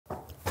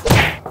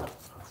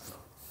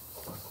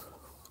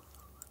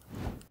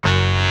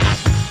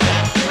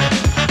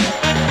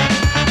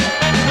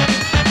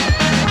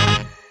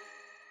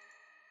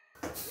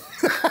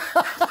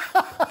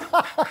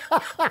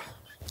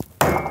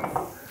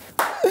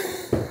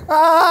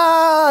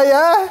Ah,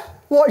 yeah.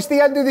 Watch the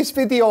end of this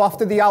video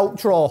after the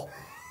outro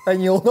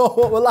and you'll know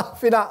what we're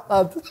laughing at,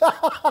 lad.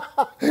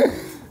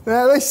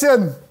 Now,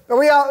 listen, are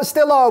we out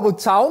still Harwood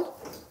town?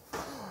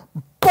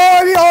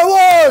 Barney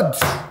Harwood!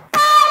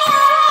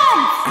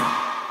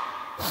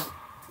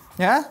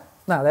 Yeah?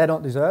 No, they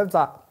don't deserve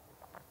that.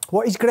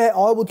 What is Great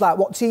Harwood like?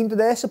 What team do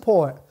they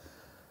support?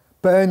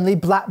 Burnley,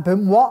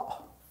 Blackburn,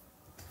 what?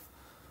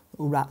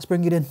 Oh, rats,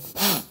 bring it in.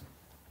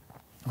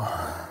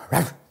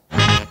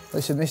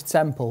 Listen, this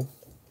temple,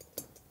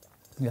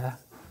 yeah,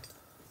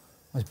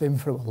 has been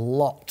through a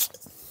lot.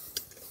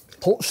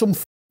 Put some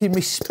f***ing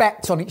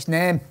respect on its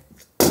name.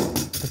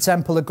 The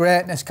Temple of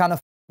Greatness, kind of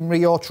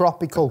Rio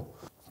Tropical.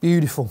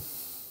 Beautiful.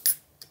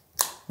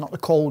 Not the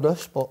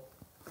coldest, but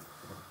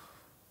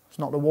it's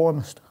not the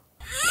warmest.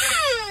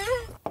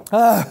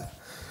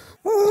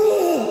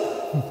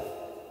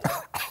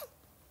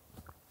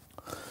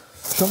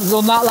 Something's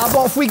done that, lad.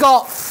 What have we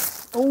got?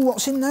 Oh,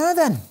 what's in there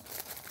then?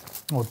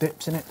 Oh,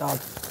 dips in it, Dad.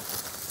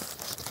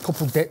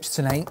 Couple dips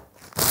tonight.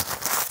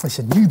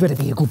 Listen, you better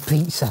be a good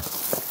pizza,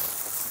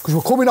 because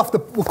we're coming off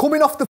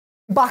the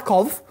back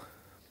of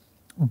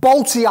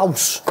Balti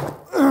House.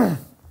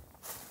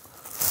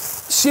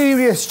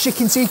 Serious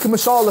chicken tikka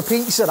masala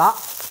pizza, that.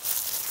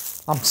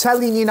 I'm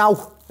telling you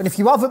now. And if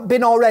you haven't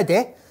been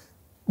already,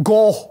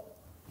 go.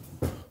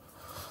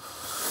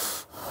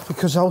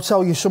 Because I'll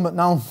tell you something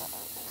now.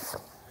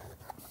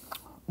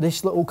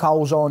 This little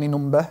calzone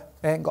number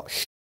ain't got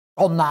shit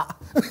on that.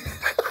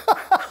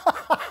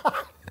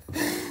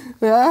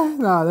 Yeah?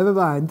 No, never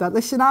mind.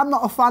 Listen, I'm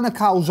not a fan of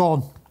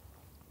calzone.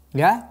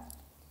 Yeah?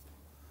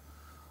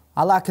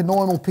 I like a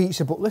normal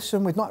pizza, but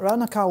listen, we've not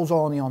run a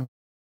calzone on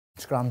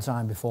Scran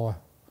time before.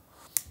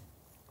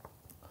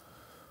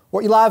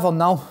 What are you live on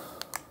now?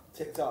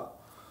 TikTok.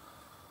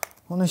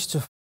 Honest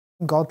to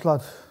God,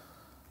 lad.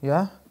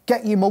 Yeah?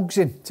 Get your mugs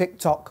in,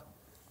 TikTok.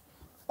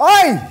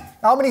 Oi!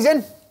 How many's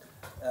in?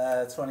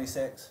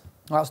 26.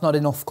 That's not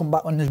enough. Come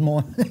back when there's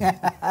more.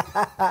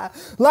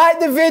 Like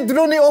the vid,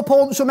 run it up,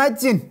 hunt some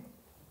heads in.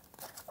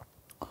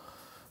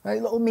 Right,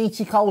 little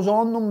meaty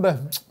calzone number.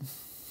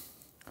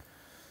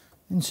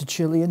 Into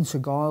chilli, into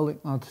garlic,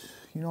 lad.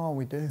 You know how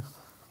we do.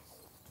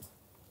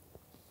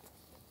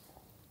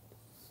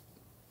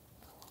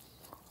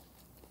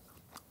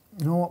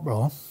 You know what,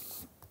 bro?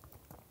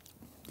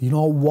 You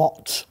know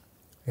what?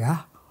 Yeah?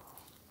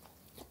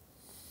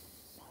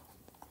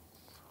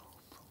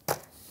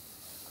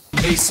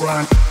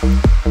 Baseline.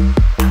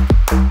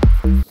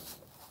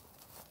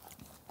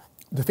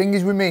 The thing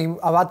is with me,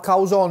 I've had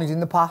calzones in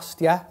the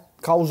past, yeah?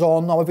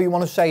 Calzone, however you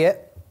want to say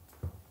it.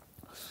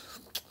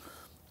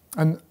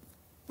 And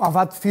I've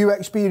had few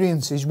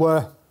experiences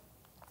where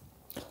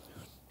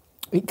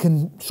it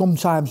can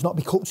sometimes not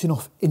be cooked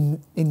enough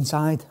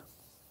inside.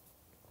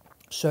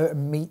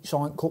 Certain meats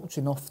aren't cooked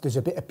enough. There's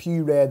a bit of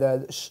puree there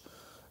that's,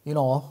 you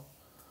know,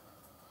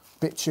 a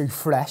bit too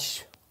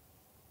fresh.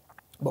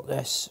 But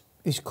this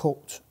is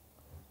cooked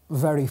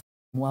very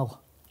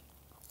well.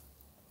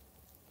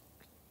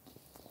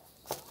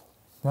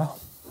 Yeah.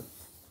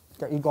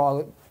 Get your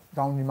garlic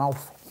down your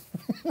mouth.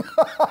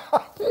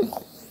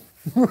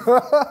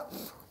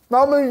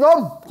 How many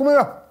gone? Come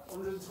here.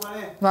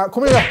 120. Right,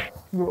 come here,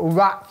 you little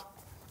rat.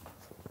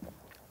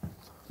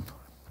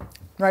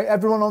 Right,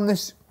 everyone on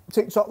this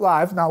TikTok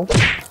live now.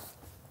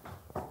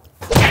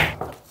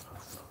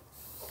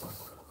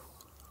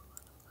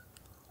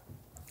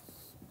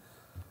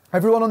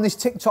 Everyone on this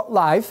TikTok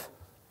live,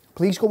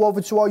 please go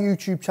over to our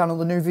YouTube channel.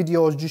 The new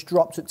video has just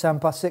dropped at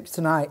 6:10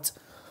 tonight.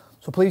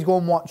 So please go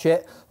and watch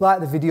it,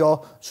 like the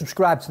video,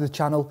 subscribe to the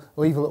channel,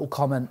 leave a little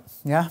comment.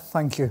 Yeah,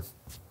 thank you.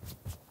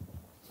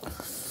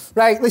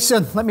 Right,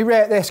 listen, let me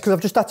rate this because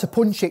I've just had to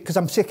punch it because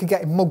I'm sick of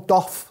getting mugged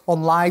off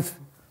on live.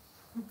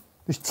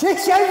 There's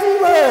tits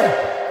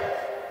everywhere.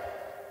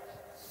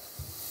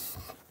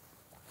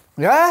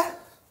 Yeah?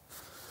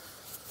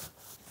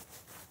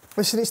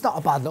 Listen, it's not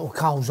a bad little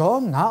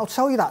calzone, that. I'll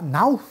tell you that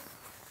now.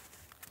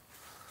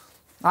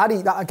 I'd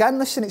eat that again.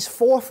 Listen, it's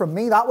 4 from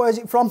me. That, where's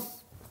it from?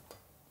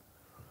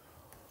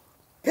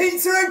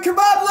 Pizza and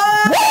Kebab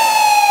land!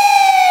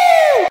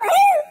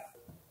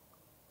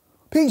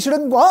 Pizza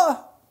and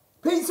what?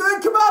 Pizza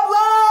and Kebab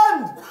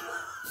land!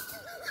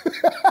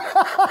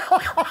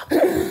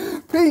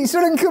 Pizza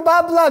and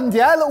Kebab land,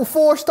 yeah? Little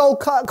 4-star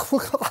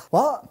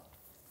what?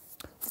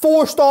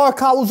 4-star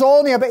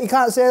calzone. I bet you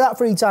can't say that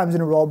 3 times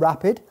in a row,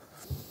 rapid.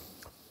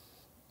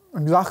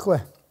 Exactly.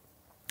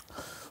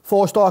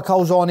 4-star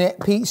calzone,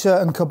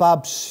 pizza and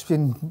kebabs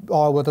in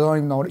Harwood. I don't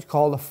even know what it's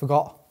called, I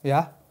forgot.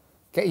 Yeah?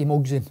 Get your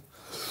mugs in.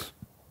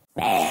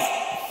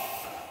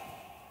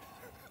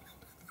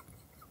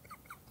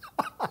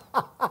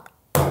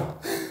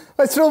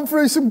 Let's run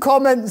through some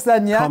comments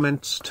then, yeah?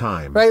 Comments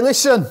time. Right,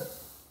 listen.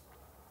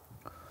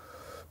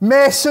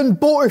 Mason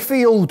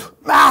Butterfield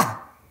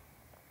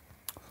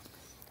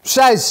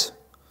says,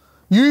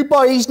 you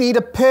boys need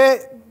a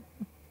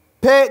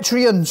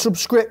Patreon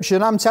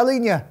subscription, I'm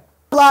telling you.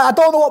 Like, I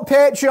don't know what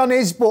Patreon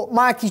is, but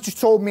Mikey's just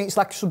told me it's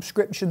like a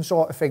subscription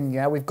sort of thing,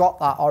 yeah? We've got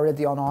that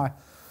already on our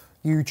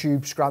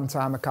YouTube Scran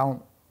Time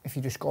account. if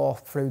you just go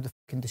through the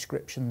fucking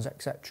descriptions,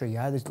 etc.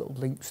 Yeah, there's little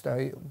links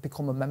there.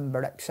 Become a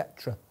member,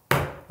 etc.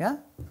 Yeah.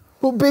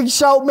 But big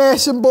shout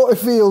Mason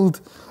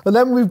Butterfield, and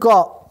then we've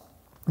got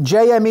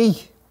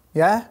JME.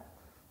 Yeah,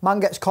 man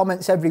gets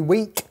comments every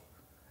week.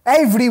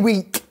 Every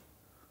week.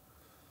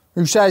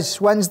 Who says,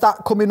 when's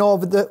that coming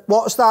over the...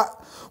 What's that?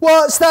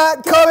 What's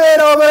that coming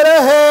over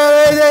the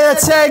hill? Is it a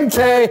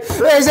 10k?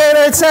 Is it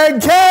a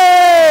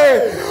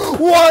 10k?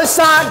 What's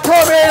that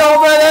coming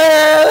over the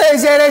hill?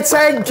 Is it a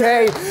 10k?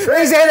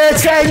 Is it a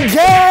 10k?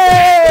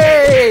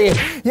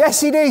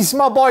 Yes, it is,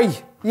 my boy.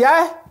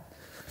 Yeah?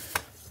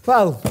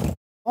 Well,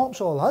 hope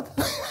so, lad.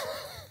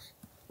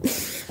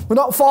 We're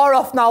not far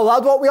off now,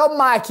 lad. What we on,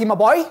 Mikey, my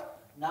boy?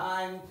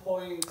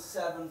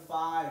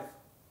 9.75.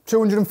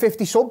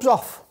 250 subs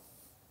off.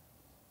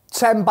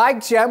 10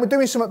 bags, yeah? We're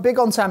doing something big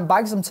on 10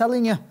 bags, I'm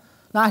telling you.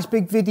 Nice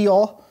big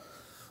video.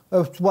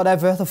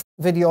 Whatever the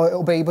video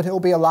it'll be, but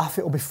it'll be a laugh,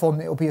 it'll be fun,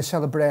 it'll be a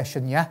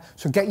celebration, yeah?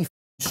 So get your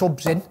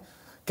subs in,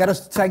 get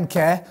us to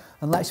 10k,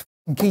 and let's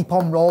keep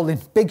on rolling.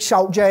 Big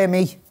shout,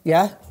 JME,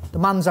 yeah? The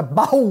man's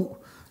about,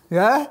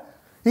 yeah?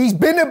 He's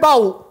been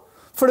about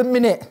for a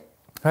minute.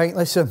 Right,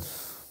 listen,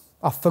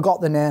 I forgot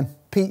the name.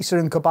 Pizza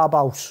and Kebab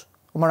House.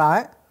 Am I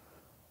right?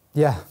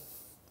 Yeah,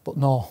 but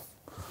no.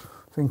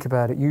 Think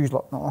about it, use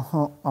like,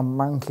 no, I'm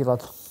manky,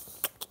 lad.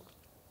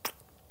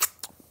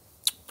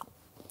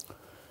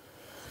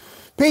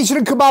 Pizza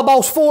and Kebab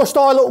House,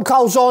 4-star little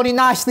calzone,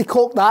 nicely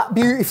cooked that,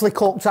 beautifully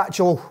cooked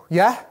actual,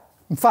 yeah?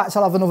 In fact,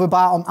 I'll have another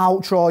bite on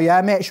outro,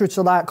 yeah? Make sure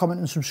to like, comment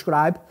and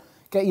subscribe.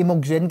 Get your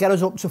mugs in, get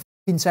us up to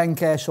fucking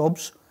 10k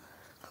subs.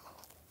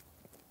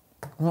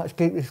 And let's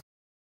keep this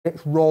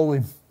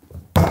rolling.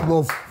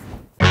 Love.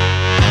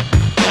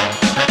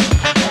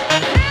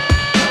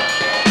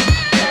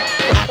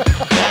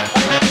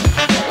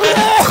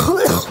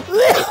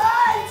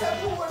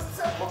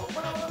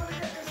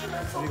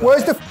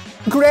 Where's the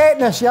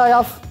greatness? Yeah, I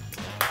have.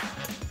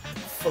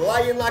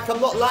 Flying like I'm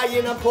not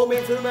lying, I'm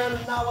coming through, man,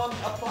 and now I'm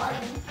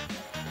applying.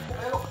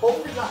 I'm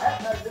holding that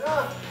head now, do you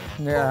know?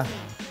 Yeah.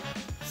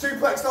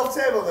 Suplexed off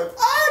table then.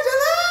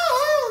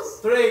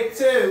 3,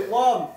 2, 1.